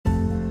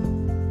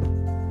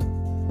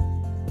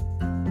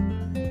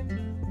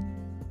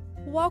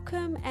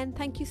Welcome and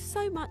thank you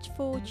so much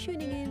for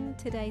tuning in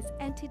today's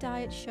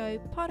anti-diet show,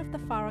 part of the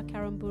Farah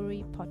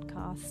Kariamburi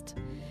podcast.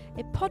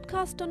 A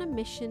podcast on a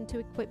mission to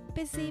equip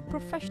busy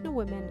professional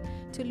women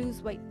to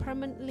lose weight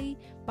permanently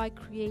by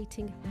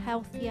creating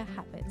healthier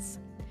habits.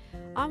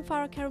 I'm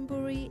Farah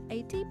Kariamburi,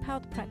 a deep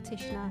health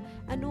practitioner,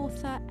 an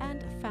author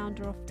and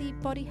founder of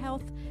Deep Body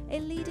Health, a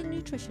leading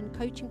nutrition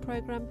coaching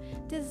program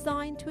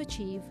designed to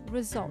achieve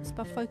results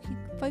by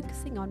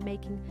focusing on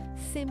making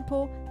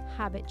simple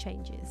habit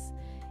changes.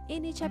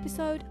 In each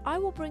episode, I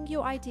will bring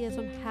you ideas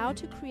on how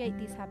to create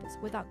these habits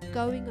without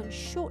going on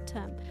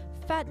short-term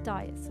fat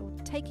diets or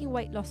taking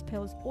weight loss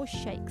pills or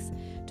shakes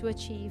to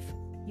achieve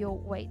your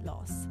weight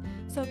loss.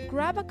 So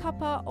grab a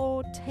cuppa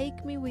or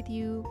take me with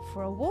you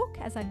for a walk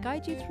as I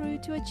guide you through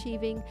to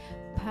achieving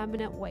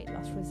permanent weight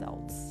loss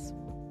results.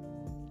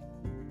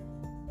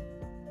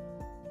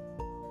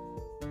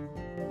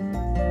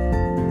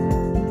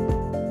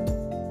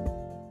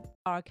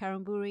 Farah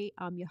Kariamburi.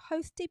 I'm your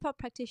host, deep health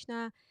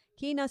practitioner,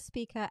 keynote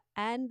speaker,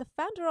 and the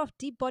founder of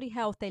Deep Body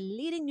Health, a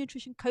leading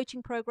nutrition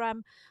coaching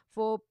program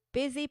for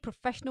busy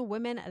professional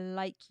women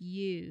like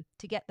you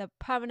to get the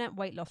permanent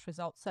weight loss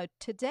results. So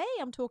today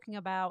I'm talking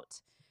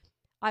about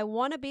I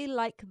want to be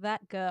like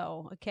that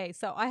girl. Okay,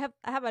 so I have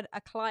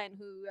a client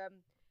who,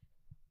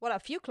 a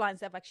few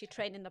clients I've actually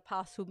trained in the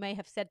past who may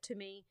have said to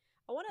me,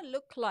 I want to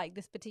look like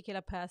this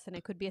particular person.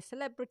 It could be a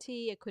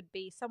celebrity, it could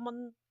be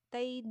someone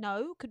they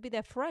know, could be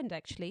their friend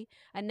actually,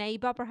 a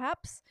neighbor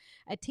perhaps,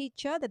 a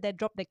teacher that they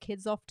drop their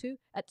kids off to,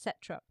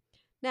 etc.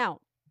 Now,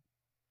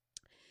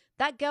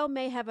 that girl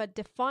may have a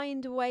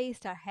defined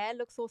waist, her hair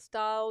looks all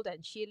styled,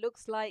 and she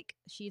looks like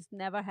she's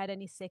never had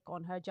any sick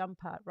on her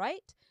jumper,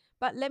 right?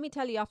 But let me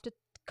tell you, after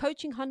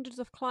coaching hundreds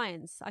of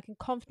clients, I can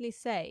confidently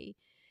say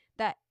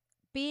that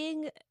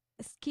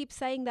keep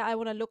saying that I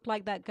want to look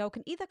like that girl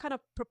can either kind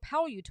of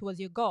propel you towards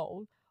your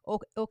goal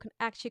or can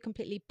actually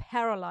completely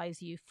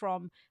paralyze you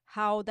from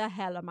how the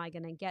hell am I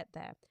going to get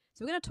there.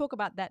 So we're going to talk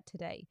about that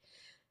today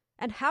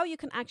and how you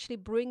can actually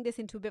bring this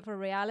into a bit of a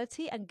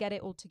reality and get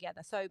it all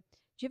together. So do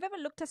you've ever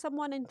looked at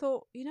someone and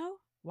thought,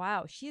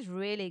 wow, she's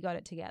really got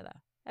it together?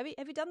 Have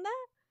you done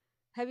that?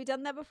 Have you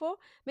done that before?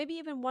 Maybe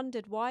even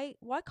wondered why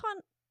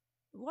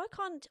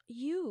can't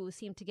you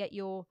seem to get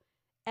your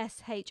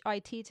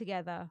SHIT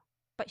together,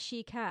 but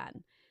she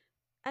can?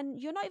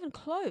 And you're not even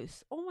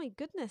close. Oh my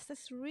goodness,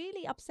 that's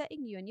really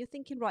upsetting you. And you're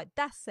thinking, right,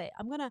 that's it.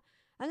 I'm gonna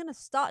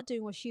start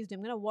doing what she's doing.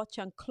 I'm gonna watch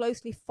her and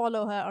closely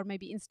follow her, or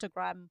maybe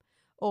Instagram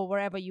or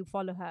wherever you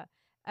follow her.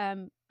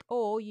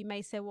 Or you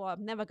may say, well,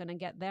 I'm never gonna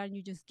get there, and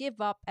you just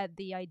give up at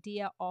the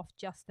idea of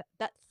just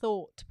that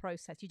thought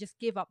process. You just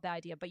give up the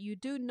idea, but you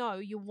do know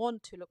you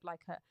want to look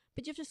like her.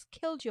 But you've just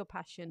killed your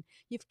passion.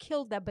 You've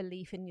killed that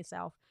belief in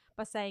yourself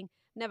by saying,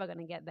 never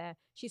gonna get there.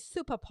 She's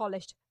super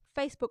polished,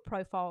 Facebook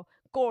profile,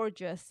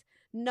 gorgeous,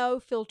 no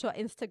filter,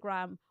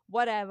 Instagram,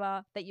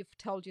 whatever that you've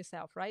told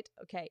yourself, right?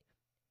 Okay.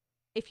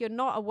 If you're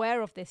not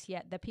aware of this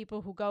yet, the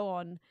people who go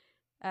on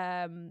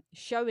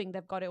showing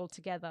they've got it all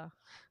together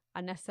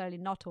are necessarily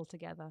not all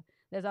together.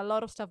 There's a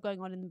lot of stuff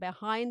going on in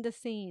behind the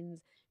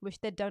scenes which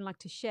they don't like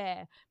to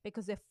share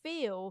because they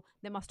feel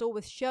they must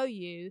always show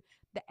you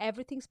that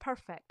everything's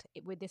perfect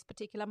with this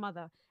particular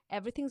mother.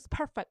 Everything's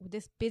perfect with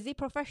this busy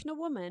professional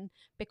woman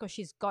because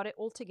she's got it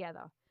all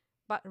together.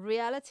 But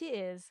reality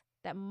is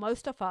that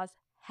most of us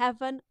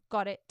haven't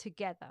got it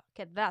together.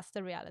 Okay, that's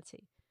the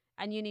reality.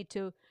 And you need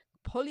to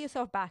pull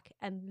yourself back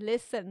and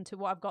listen to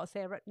what I've got to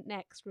say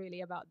next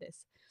really about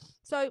this.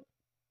 So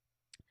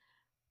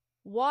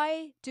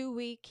why do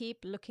we keep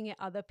looking at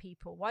other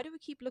people? Why do we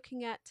keep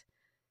looking at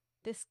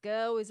this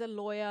girl is a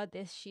lawyer,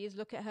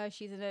 look at her,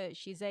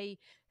 she's a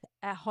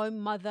home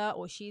mother,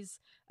 or she's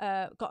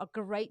got a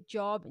great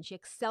job and she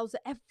excels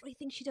at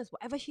everything she does.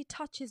 Whatever she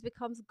touches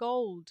becomes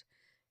gold.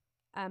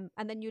 And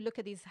then you look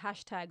at these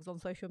hashtags on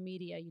social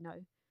media,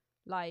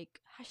 like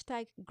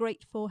hashtag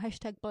grateful,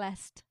 hashtag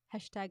blessed,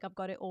 hashtag I've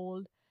got it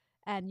all.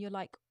 And you're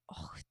like,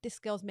 oh, this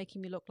girl's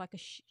making me look like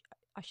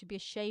I should be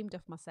ashamed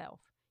of myself.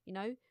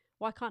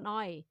 Why can't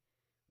I?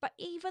 But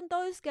even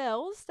those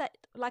girls that,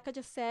 like I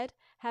just said,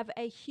 have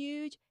a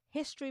huge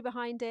history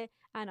behind it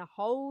and a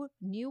whole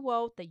new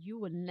world that you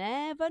will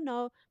never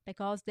know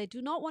because they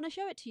do not want to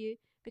show it to you,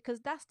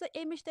 because that's the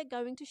image they're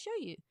going to show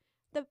you.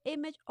 The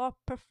image of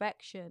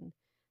perfection.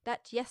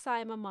 That, yes, I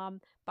am a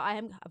mom, but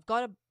I've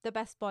got the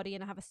best body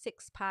and I have a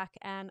six-pack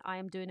and I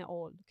am doing it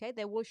all. Okay,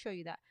 they will show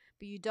you that,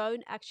 but you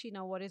don't actually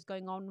know what is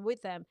going on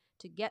with them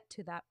to get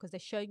to that, because they're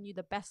showing you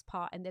the best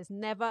part, and there's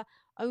never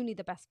only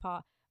the best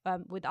part.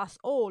 With us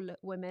all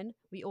women,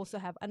 we also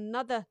have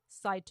another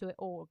side to it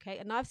all. Okay,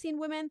 and I've seen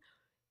women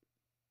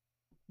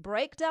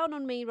break down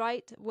on me,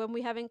 right, when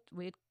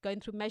we're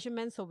going through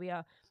measurements, or we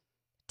are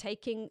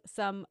taking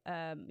some,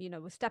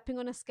 we're stepping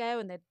on a scale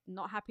and they're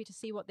not happy to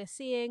see what they're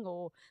seeing,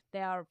 or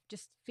they are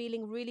just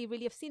feeling really,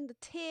 really, I've seen the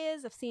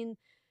tears, I've seen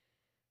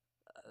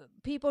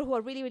people who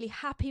are really, really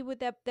happy with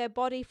their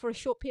body for a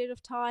short period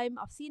of time.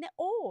 I've seen it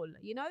all.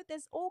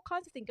 There's all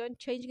kinds of things going,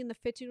 changing in the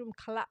fitting room,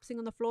 collapsing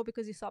on the floor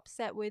because you're so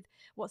upset with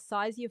what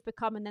size you've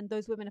become. And then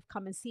those women have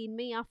come and seen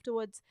me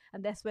afterwards.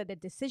 And that's where the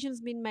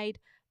decision's been made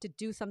to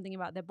do something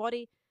about their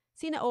body.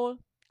 Seen it all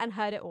and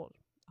heard it all.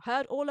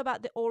 Heard all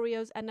about the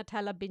Oreos and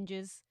Nutella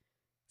binges,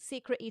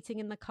 secret eating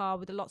in the car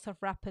with lots of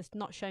wrappers,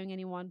 not showing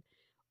anyone,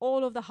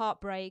 all of the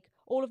heartbreak,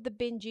 all of the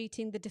binge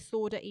eating, the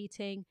disorder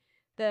eating,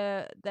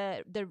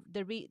 the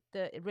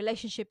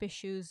relationship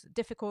issues,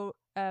 difficult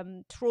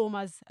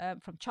traumas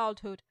from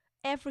childhood,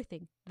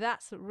 everything.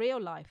 That's real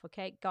life,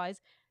 okay,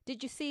 guys?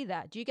 Did you see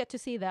that? Do you get to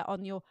see that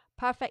on your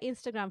perfect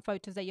Instagram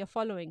photos that you're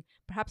following?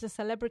 Perhaps a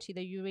celebrity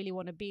that you really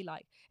want to be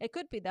like. It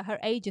could be that her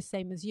age is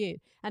same as you,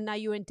 and now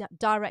you're in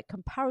direct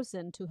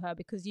comparison to her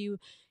because you're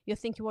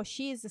thinking, well,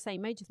 she is the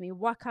same age as me.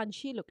 Why can't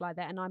she look like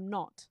that and I'm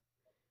not?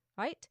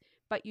 Right?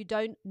 But you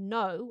don't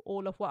know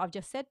all of what I've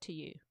just said to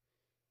you.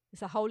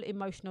 It's a whole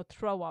emotional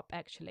throw up,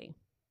 actually.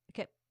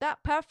 Okay,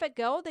 that perfect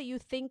girl that you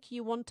think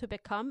you want to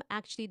become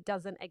actually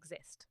doesn't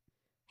exist.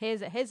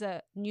 Here's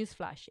a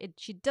newsflash.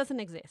 She doesn't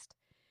exist.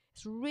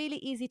 It's really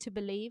easy to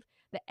believe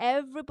that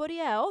everybody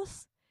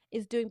else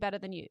is doing better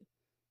than you.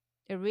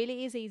 It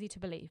really is easy to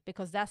believe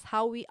because that's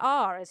how we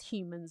are as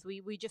humans.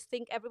 We just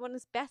think everyone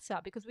is better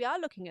because we are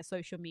looking at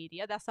social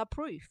media. That's our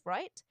proof,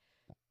 right?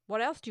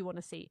 What else do you want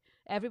to see?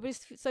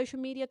 Everybody's social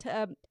media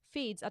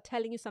feeds are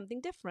telling you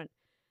something different.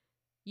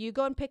 You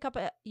go and pick up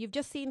you've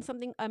just seen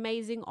something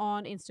amazing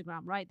on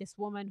Instagram, right? This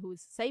woman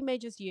who's same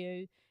age as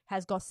you,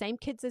 has got same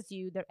kids as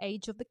you, their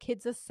age of the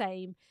kids are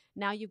same.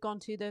 Now you've gone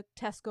to the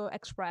Tesco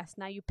Express.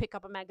 Now you pick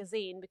up a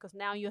magazine because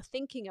now you're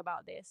thinking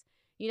about this.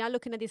 You're now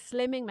looking at this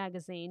slimming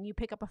magazine. You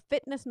pick up a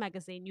fitness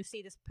magazine. You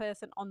see this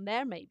person on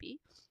there maybe.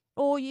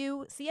 Or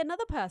you see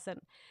another person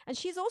and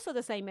she's also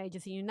the same age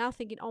as you. You're now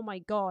thinking, oh my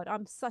God,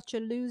 I'm such a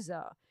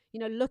loser.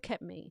 Look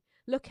at me.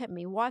 Look at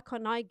me. Why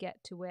can't I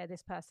get to where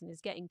this person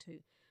is getting to?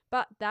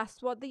 But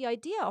that's what the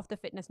idea of the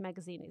fitness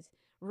magazine is.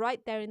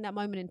 Right there in that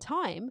moment in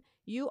time,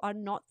 you are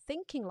not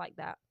thinking like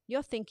that.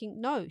 You're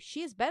thinking, no,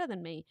 she is better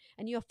than me.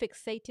 And you're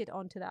fixated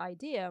onto the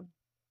idea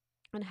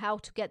and how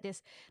to get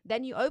this.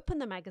 Then you open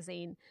the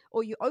magazine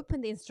or you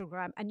open the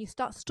Instagram and you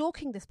start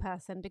stalking this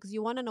person because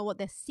you want to know what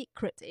their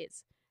secret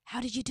is.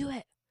 How did you do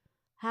it?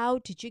 How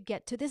did you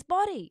get to this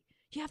body?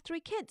 You have 3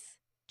 kids.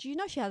 Do you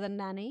know she has a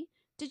nanny?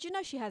 Did you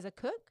know she has a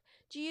cook?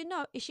 Do you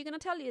know, is she going to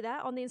tell you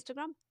that on the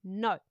Instagram?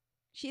 No.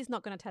 She's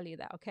not going to tell you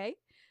that, okay?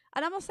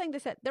 And I'm not saying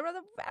this, there are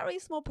a very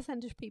small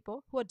percentage of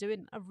people who are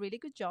doing a really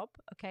good job,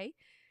 okay?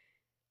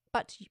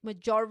 But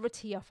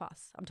majority of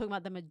us, I'm talking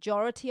about the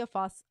majority of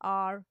us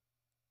are,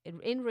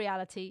 in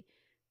reality,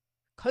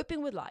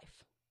 coping with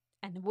life.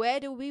 And where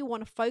do we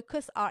want to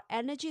focus our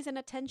energies and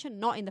attention?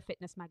 Not in the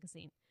fitness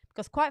magazine.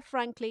 Because quite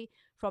frankly,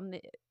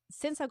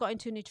 since I got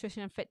into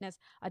nutrition and fitness,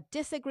 I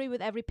disagree with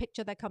every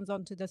picture that comes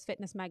onto this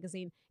fitness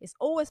magazine. It's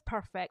always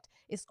perfect.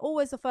 It's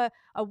always of a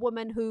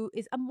woman who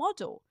is a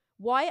model.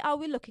 Why are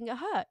we looking at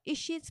her? Is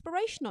she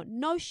inspirational?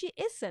 No, she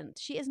isn't.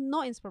 She is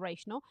not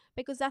inspirational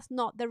because that's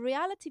not the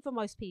reality for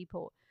most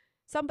people.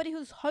 Somebody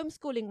who's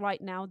homeschooling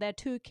right now, their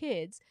 2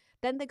 kids,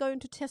 then they go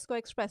into Tesco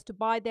Express to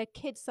buy their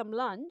kids some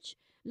lunch,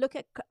 look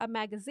at a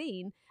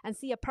magazine and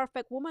see a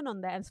perfect woman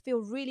on there and feel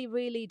really,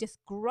 really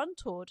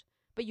disgruntled.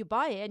 But you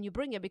buy it and you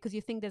bring it because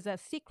you think there's a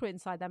secret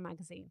inside that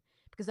magazine.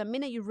 Because the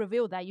minute you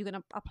reveal that, you're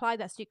going to apply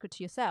that secret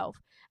to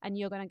yourself and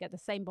you're going to get the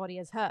same body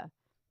as her.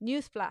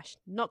 Newsflash,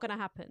 not going to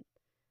happen.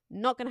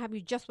 Not going to have.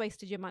 You just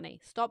wasted your money.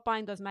 Stop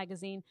buying those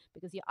magazines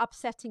because you're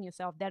upsetting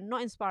yourself. They're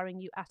not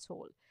inspiring you at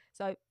all.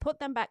 So put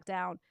them back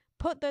down.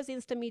 Put those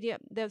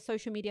the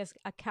social media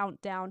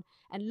account down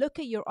and look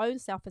at your own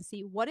self and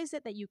see what is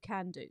it that you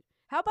can do.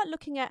 How about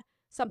looking at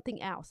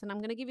something else? And I'm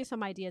going to give you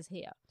some ideas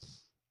here.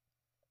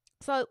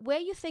 So where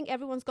you think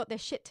everyone's got their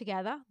shit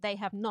together, they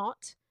have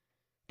not.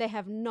 They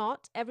have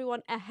not.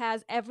 Everyone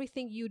has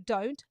everything you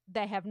don't.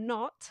 They have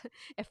not.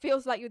 It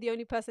feels like you're the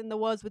only person in the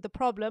world with the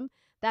problem.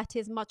 That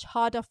is much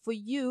harder for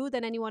you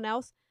than anyone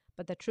else.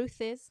 But the truth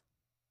is,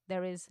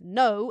 there is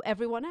no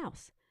everyone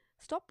else.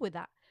 Stop with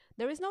that.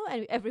 There is no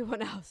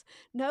everyone else.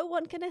 No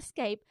one can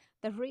escape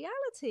the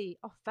reality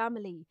of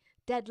family,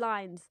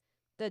 deadlines,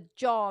 the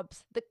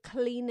jobs, the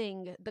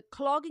cleaning, the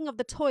clogging of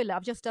the toilet.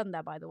 I've just done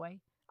that, by the way.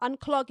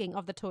 Unclogging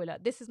of the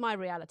toilet. This is my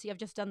reality. I've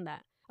just done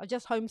that. I've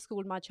just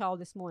homeschooled my child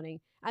this morning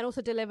and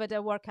also delivered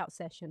a workout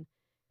session.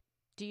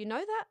 Do you know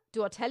that?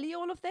 Do I tell you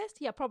all of this?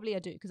 Yeah, probably I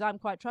do because I'm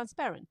quite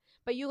transparent.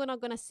 But you're not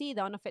going to see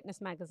that on a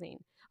fitness magazine.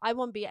 I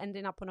won't be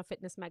ending up on a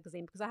fitness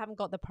magazine because I haven't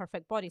got the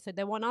perfect body, so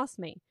they won't ask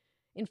me.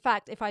 In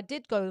fact, if I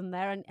did go in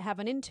there and have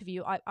an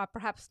interview, I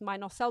perhaps might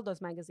not sell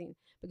those magazines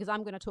because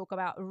I'm going to talk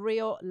about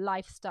real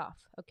life stuff,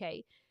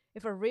 okay?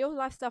 If a real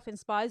life stuff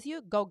inspires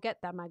you, go get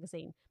that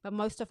magazine. But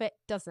most of it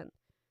doesn't.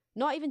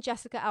 Not even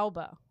Jessica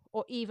Alba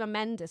or Eva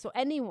Mendes or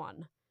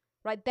anyone,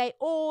 right? They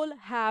all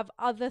have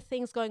other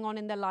things going on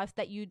in their lives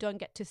that you don't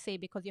get to see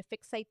because you're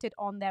fixated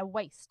on their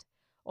waist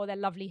or their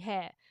lovely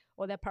hair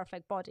or their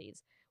perfect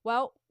bodies.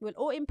 Well, we're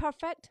all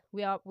imperfect.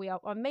 We are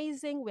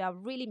amazing. We are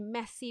really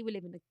messy. We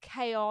live in the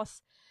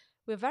chaos.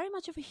 We're very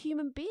much of a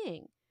human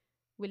being.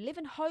 We live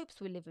in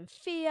hopes, we live in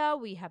fear,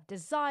 we have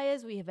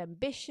desires, we have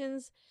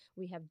ambitions,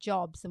 we have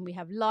jobs and we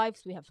have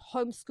lives, we have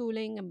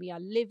homeschooling, and we are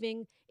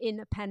living in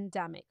a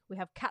pandemic. We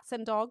have cats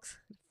and dogs,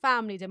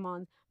 family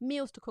demands,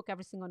 meals to cook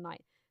every single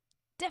night,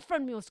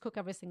 different meals to cook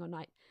every single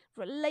night,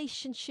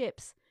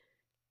 relationships,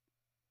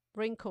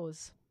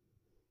 wrinkles,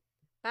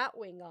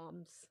 batwing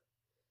arms.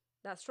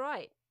 That's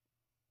right.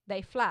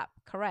 They flap,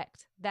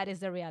 correct. That is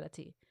the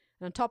reality.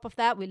 And on top of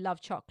that, we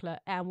love chocolate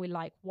and we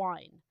like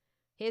wine.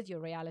 Here's your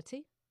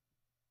reality.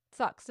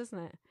 Sucks, doesn't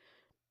it?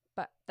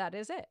 But that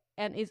is it.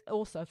 And is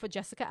also for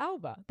Jessica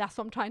Alba. That's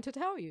what I'm trying to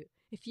tell you.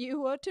 If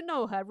you were to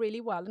know her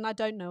really well, and I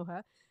don't know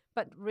her,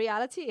 but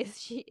reality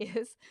is she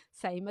is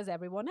same as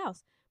everyone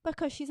else.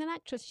 Because she's an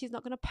actress, she's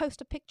not going to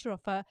post a picture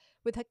of her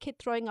with her kid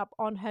throwing up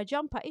on her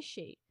jumper, is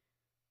she?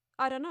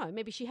 I don't know.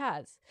 Maybe she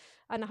has.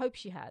 And I hope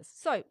she has.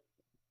 So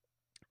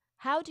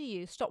how do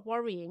you stop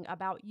worrying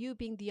about you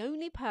being the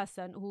only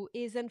person who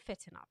isn't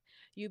fit enough?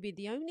 You be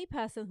the only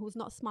person who's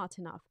not smart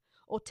enough,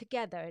 or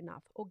together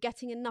enough, or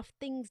getting enough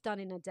things done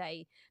in a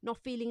day, not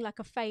feeling like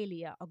a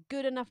failure, a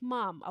good enough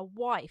mom, a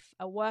wife,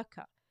 a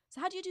worker. So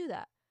how do you do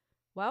that?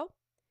 Well,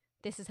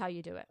 this is how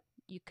you do it.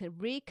 You can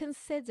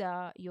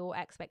reconsider your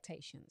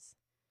expectations.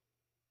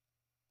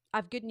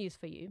 I've good news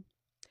for you.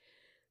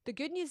 The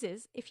good news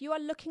is, if you are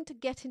looking to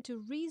get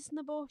into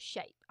reasonable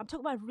shape, I'm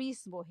talking about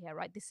reasonable here,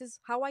 right? This is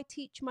how I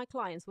teach my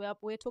clients.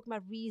 We're talking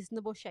about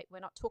reasonable shape. We're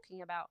not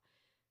talking about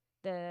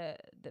the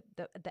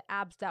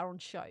abs that are on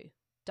show.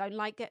 Don't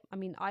like it. I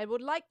mean, I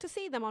would like to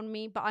see them on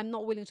me, but I'm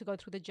not willing to go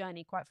through the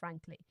journey, quite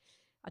frankly.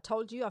 I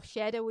told you, I've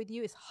shared it with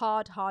you. It's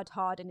hard,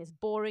 and it's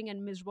boring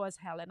and miserable as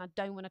hell. And I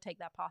don't want to take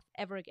that path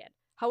ever again.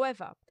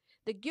 However,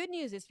 the good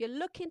news is, if you're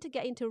looking to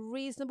get into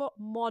reasonable,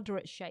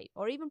 moderate shape,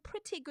 or even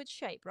pretty good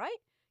shape, right?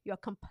 You are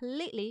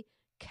completely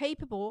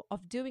capable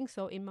of doing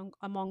so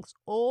amongst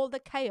all the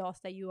chaos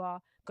that you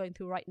are going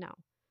through right now.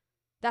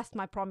 That's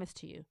my promise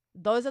to you.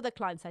 Those are the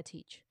clients I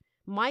teach.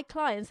 My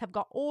clients have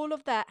got all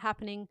of that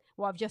happening,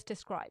 what I've just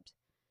described.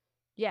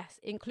 Yes,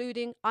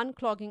 including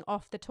unclogging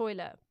off the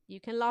toilet.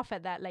 You can laugh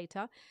at that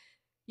later.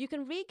 You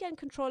can regain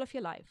control of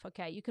your life,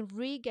 okay? You can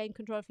regain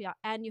control of your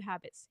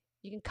habits.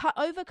 You can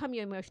overcome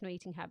your emotional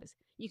eating habits.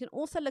 You can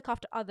also look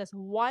after others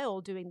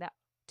while doing that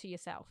to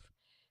yourself.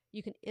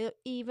 You can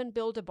even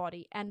build a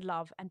body and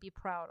love and be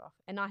proud of.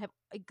 And I have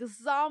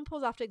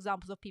examples after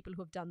examples of people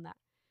who have done that.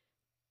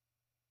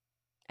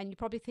 And you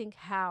probably think,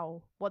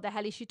 how? What the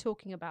hell is she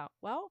talking about?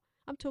 Well,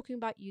 I'm talking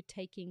about you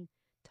taking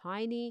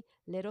tiny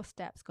little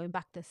steps, going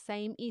back to the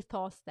same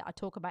ethos that I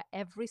talk about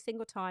every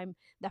single time.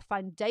 The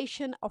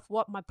foundation of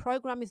what my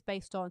program is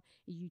based on.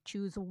 You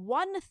choose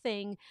one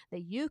thing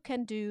that you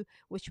can do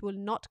which will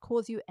not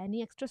cause you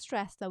any extra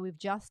stress that we've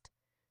just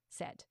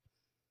said.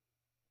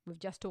 We've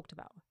just talked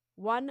about.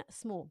 One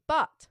small.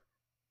 But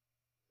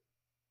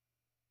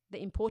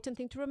the important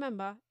thing to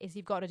remember is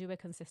you've got to do it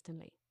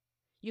consistently.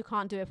 You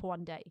can't do it for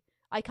one day.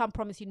 I can't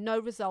promise you no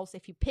results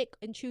if you pick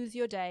and choose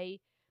your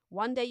day.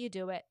 One day you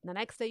do it, the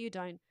next day you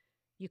don't.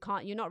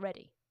 You're not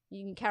ready.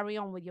 You can carry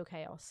on with your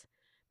chaos.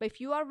 But if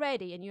you are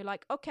ready and you're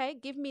like, okay,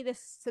 give me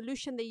this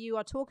solution that you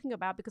are talking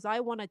about because I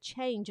want to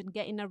change and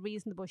get in a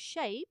reasonable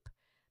shape,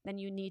 then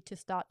you need to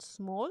start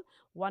small,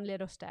 one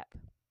little step.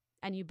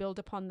 And you build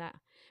upon that.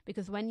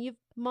 Because when you've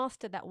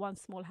mastered that one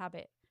small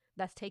habit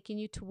that's taking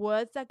you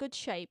towards that good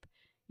shape,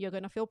 you're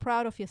going to feel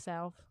proud of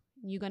yourself.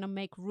 You're going to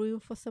make room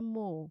for some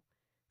more.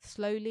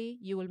 Slowly,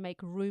 you will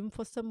make room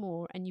for some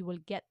more and you will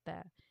get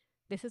there.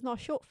 This is not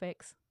a short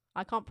fix.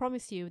 I can't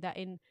promise you that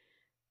in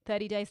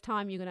 30 days'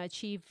 time, you're going to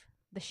achieve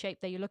the shape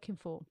that you're looking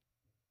for.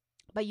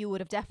 But you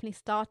would have definitely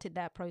started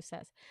that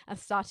process and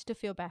started to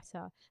feel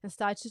better and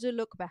started to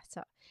look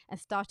better and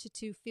started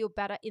to feel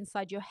better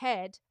inside your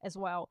head as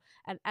well.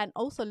 And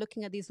also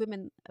looking at these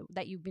women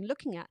that you've been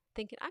looking at,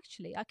 thinking,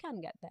 actually, I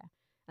can get there.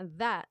 And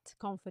that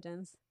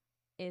confidence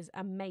is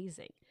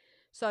amazing.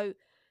 So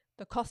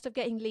the cost of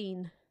getting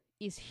lean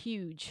is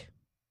huge.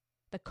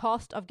 The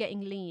cost of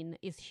getting lean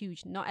is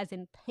huge, not as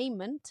in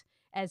payment,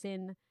 as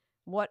in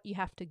what you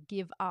have to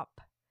give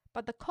up.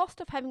 But the cost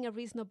of having a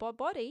reasonable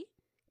body,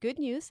 good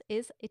news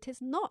is it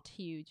is not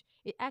huge.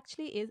 It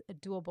actually is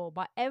doable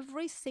by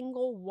every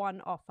single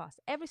one of us.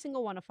 Every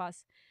single one of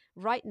us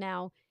right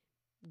now,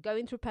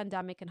 going through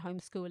pandemic and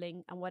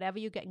homeschooling and whatever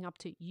you're getting up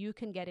to, you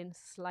can get in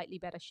slightly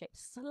better shape.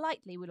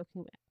 Slightly, we're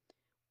looking at it.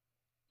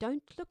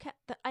 Don't look at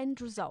the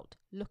end result.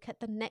 Look at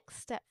the next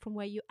step from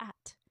where you're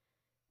at.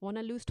 Want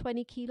to lose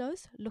 20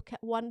 kilos? Look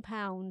at 1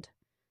 pound.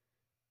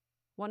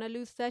 Want to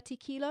lose 30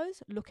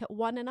 kilos? Look at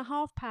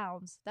 1.5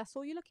 pounds. That's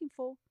all you're looking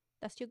for.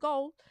 That's your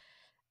goal.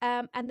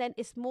 And then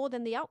it's more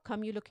than the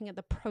outcome. You're looking at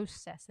the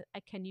process.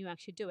 Can you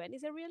actually do it? And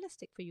is it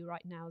realistic for you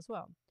right now as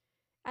well?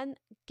 And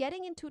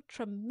getting into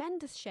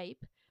tremendous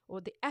shape,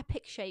 or the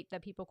epic shape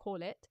that people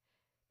call it,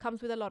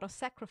 comes with a lot of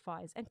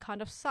sacrifice and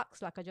kind of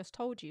sucks, like I just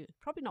told you.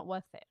 Probably not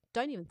worth it.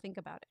 Don't even think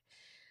about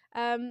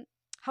it.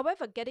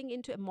 However, getting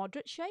into a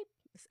moderate shape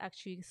is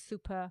actually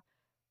super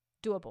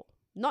doable.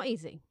 Not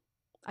easy.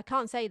 I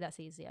can't say that's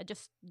easy. I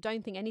just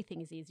don't think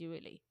anything is easy,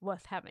 really,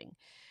 worth having.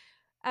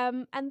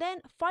 And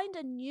then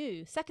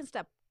second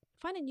step,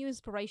 find a new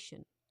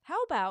inspiration.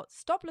 How about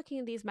stop looking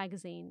at these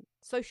magazines,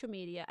 social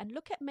media, and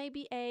look at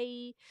maybe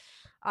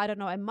I don't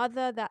know, a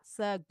mother that's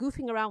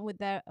goofing around with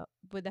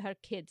her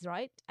kids,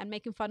 right, and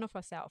making fun of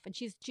herself, and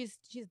she's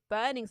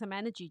burning some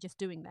energy just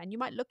doing that. And you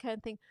might look at her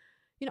and think,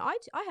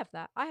 I have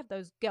that. I have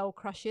those girl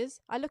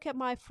crushes. I look at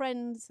my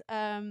friends,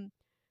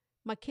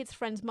 my kid's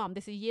friend's mum.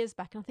 This is years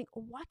back, and I think,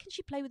 oh, why can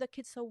she play with her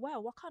kids so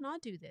well? Why can't I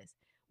do this?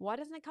 Why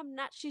doesn't it come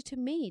naturally to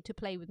me to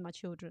play with my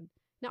children?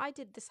 Now, I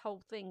did this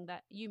whole thing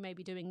that you may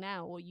be doing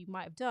now, or you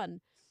might have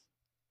done,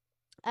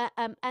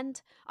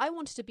 and I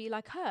wanted to be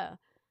like her.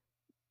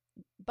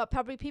 But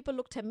probably people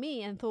looked at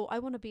me and thought, I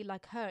want to be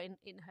like her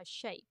in her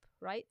shape,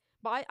 right?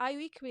 But I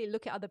equally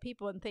look at other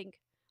people and think,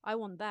 I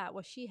want that,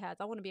 what she has.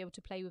 I want to be able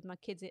to play with my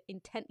kids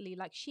intently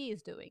like she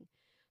is doing.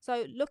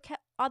 So look at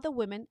other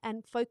women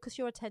and focus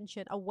your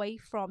attention away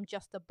from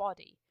just the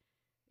body.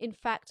 In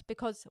fact,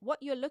 because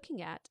what you're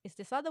looking at is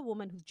this other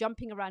woman who's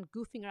jumping around,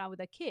 goofing around with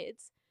her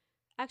kids.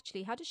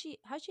 Actually, how does she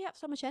have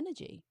so much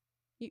energy?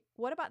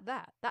 What about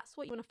that? That's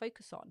what you want to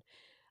focus on.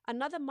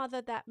 Another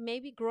mother that may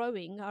be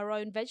growing her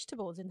own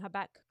vegetables in her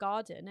back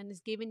garden and is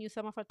giving you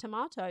some of her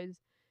tomatoes.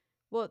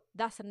 Well,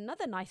 that's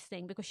another nice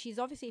thing, because she's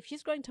obviously, if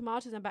she's growing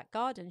tomatoes in her back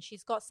garden,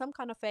 she's got some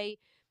kind of a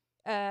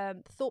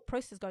thought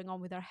process going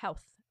on with her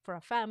health for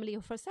her family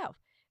or for herself.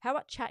 How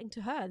about chatting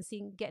to her and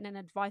getting an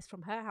advice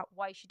from her?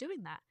 Why is she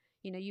doing that?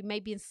 You may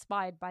be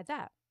inspired by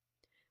that.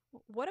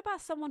 What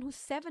about someone who's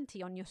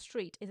 70 on your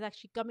street is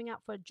actually coming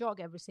out for a jog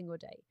every single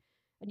day?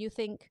 And you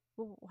think,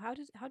 well, how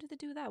do they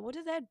do that? What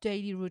does their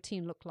daily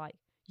routine look like?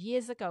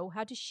 Years ago,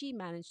 how did she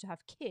manage to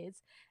have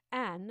kids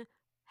and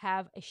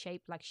have a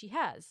shape like she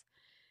has?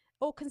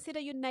 Or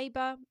consider your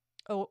neighbor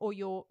or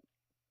your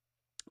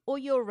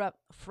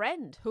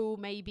friend who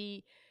may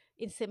be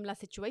in similar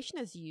situation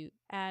as you,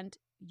 and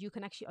you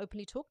can actually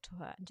openly talk to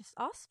her and just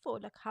ask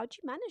for, like, how do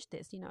you manage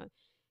this?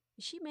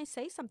 She may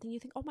say something, you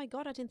think, oh my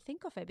God, I didn't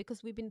think of it,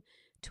 because we've been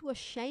too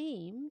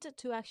ashamed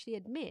to actually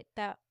admit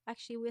that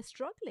actually we're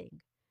struggling.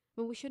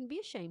 When we shouldn't be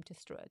ashamed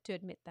to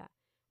admit that.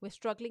 We're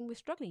struggling.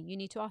 You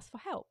need to ask for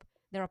help.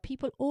 There are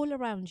people all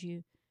around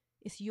you.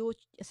 It's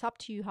up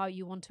to you how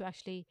you want to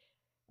actually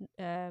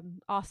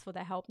ask for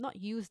their help, not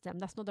use them.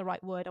 That's not the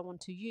right word I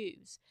want to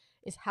use.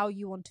 It's how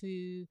you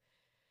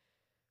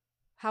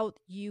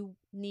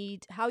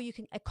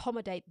can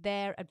accommodate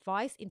their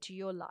advice into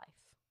your life.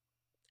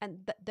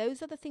 And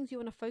those are the things you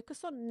want to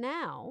focus on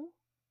now.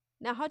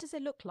 Now, how does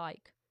it look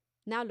like?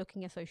 Now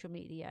looking at social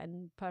media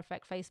and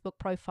perfect Facebook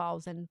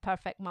profiles and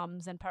perfect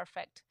mums and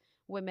perfect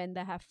women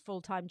that have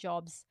full-time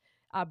jobs,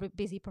 are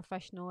busy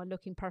professional and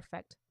looking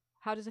perfect.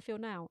 How does it feel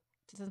now?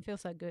 It doesn't feel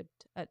so good.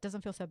 It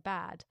doesn't feel so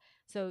bad.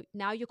 So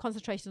now your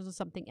concentration is on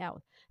something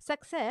else.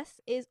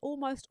 Success is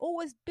almost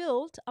always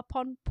built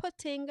upon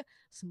putting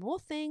small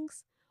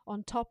things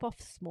on top of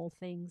small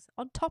things,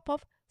 on top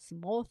of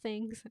small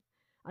things,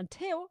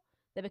 until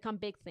they become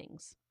big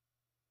things.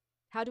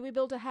 How do we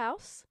build a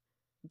house?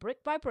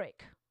 Brick by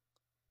brick.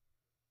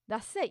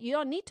 That's it. You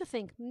don't need to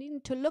think, you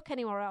need to look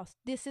anywhere else.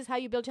 This is how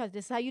you build your house.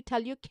 This is how you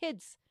tell your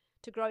kids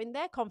to grow in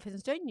their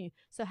confidence, don't you?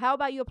 So how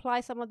about you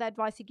apply some of the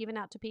advice you're giving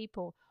out to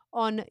people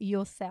on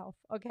yourself?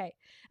 Okay.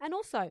 And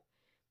also,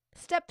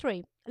 step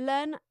 3,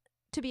 learn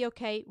to be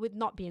okay with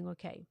not being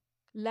okay.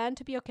 Learn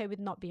to be okay with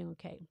not being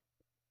okay.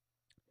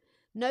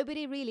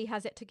 Nobody really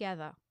has it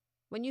together.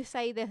 When you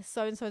say that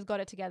so-and-so has got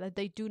it together,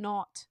 they do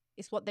not.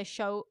 It's what they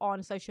show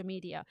on social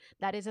media.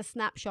 That is a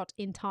snapshot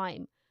in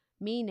time.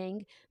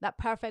 Meaning that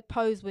perfect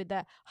pose with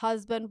the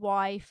husband,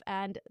 wife,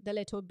 and the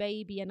little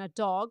baby and a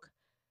dog,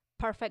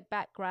 perfect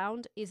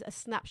background, is a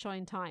snapshot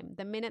in time.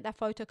 The minute that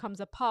photo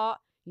comes apart,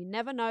 you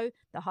never know.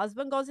 The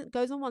husband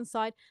goes on one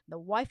side, the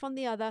wife on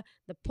the other,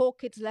 the poor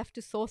kid's left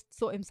to sort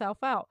himself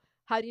out.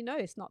 How do you know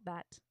it's not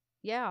that?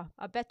 Yeah,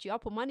 I bet you, I'll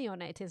put money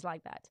on it. It is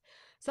like that.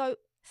 So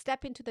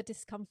step into the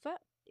discomfort.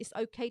 It's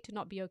okay to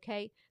not be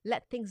okay.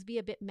 Let things be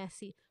a bit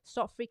messy.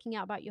 Stop freaking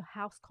out about your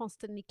house,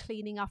 constantly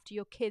cleaning after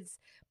your kids,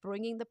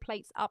 bringing the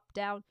plates up,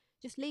 down.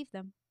 Just leave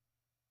them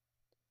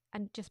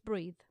and just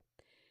breathe.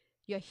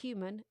 You're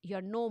human.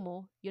 You're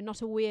normal. You're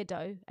not a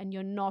weirdo, and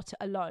you're not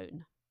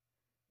alone.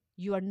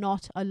 You are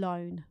not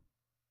alone.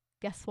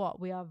 Guess what?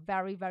 We are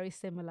very, very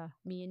similar,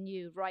 me and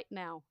you, right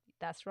now.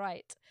 That's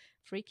right.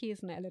 Freaky,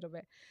 isn't it, a little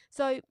bit?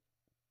 So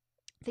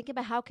think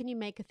about, how can you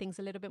make things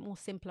a little bit more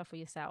simpler for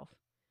yourself?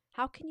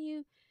 How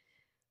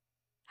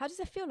does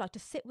it feel like to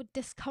sit with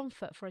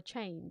discomfort for a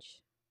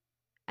change?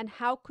 And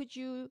how could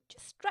you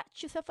just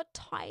stretch yourself a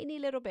tiny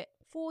little bit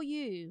for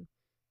you?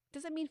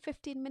 Does it mean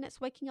 15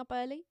 minutes waking up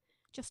early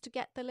just to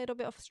get the little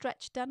bit of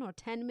stretch done, or a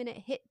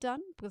 10-minute hit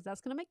done? Because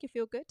that's going to make you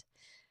feel good.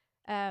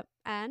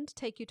 And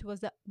take you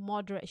towards that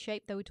moderate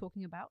shape that we're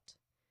talking about.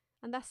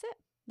 And that's it.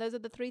 Those are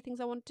the 3 things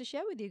I wanted to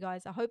share with you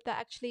guys. I hope that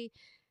actually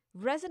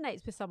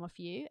resonates with some of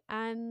you,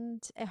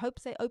 and I hope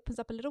it opens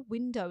up a little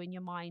window in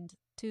your mind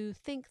to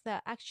think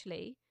that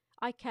actually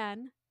I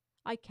can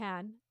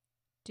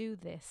do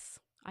this.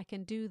 I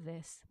can do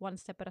this one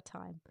step at a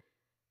time.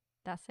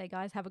 That's it,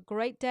 guys. Have a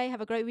great day.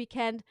 Have a great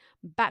weekend.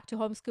 Back to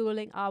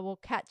homeschooling. I will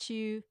catch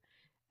you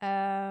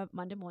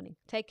Monday morning.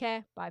 Take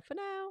care. Bye for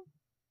now.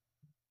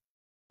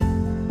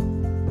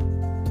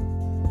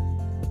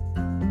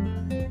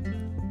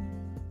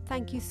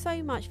 Thank you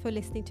so much for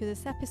listening to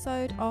this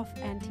episode of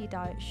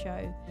Anti-Diet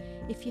Show.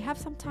 If you have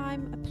some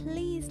time,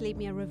 please leave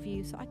me a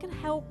review so I can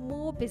help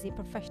more busy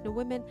professional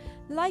women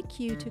like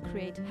you to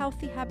create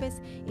healthy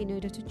habits in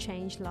order to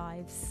change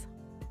lives.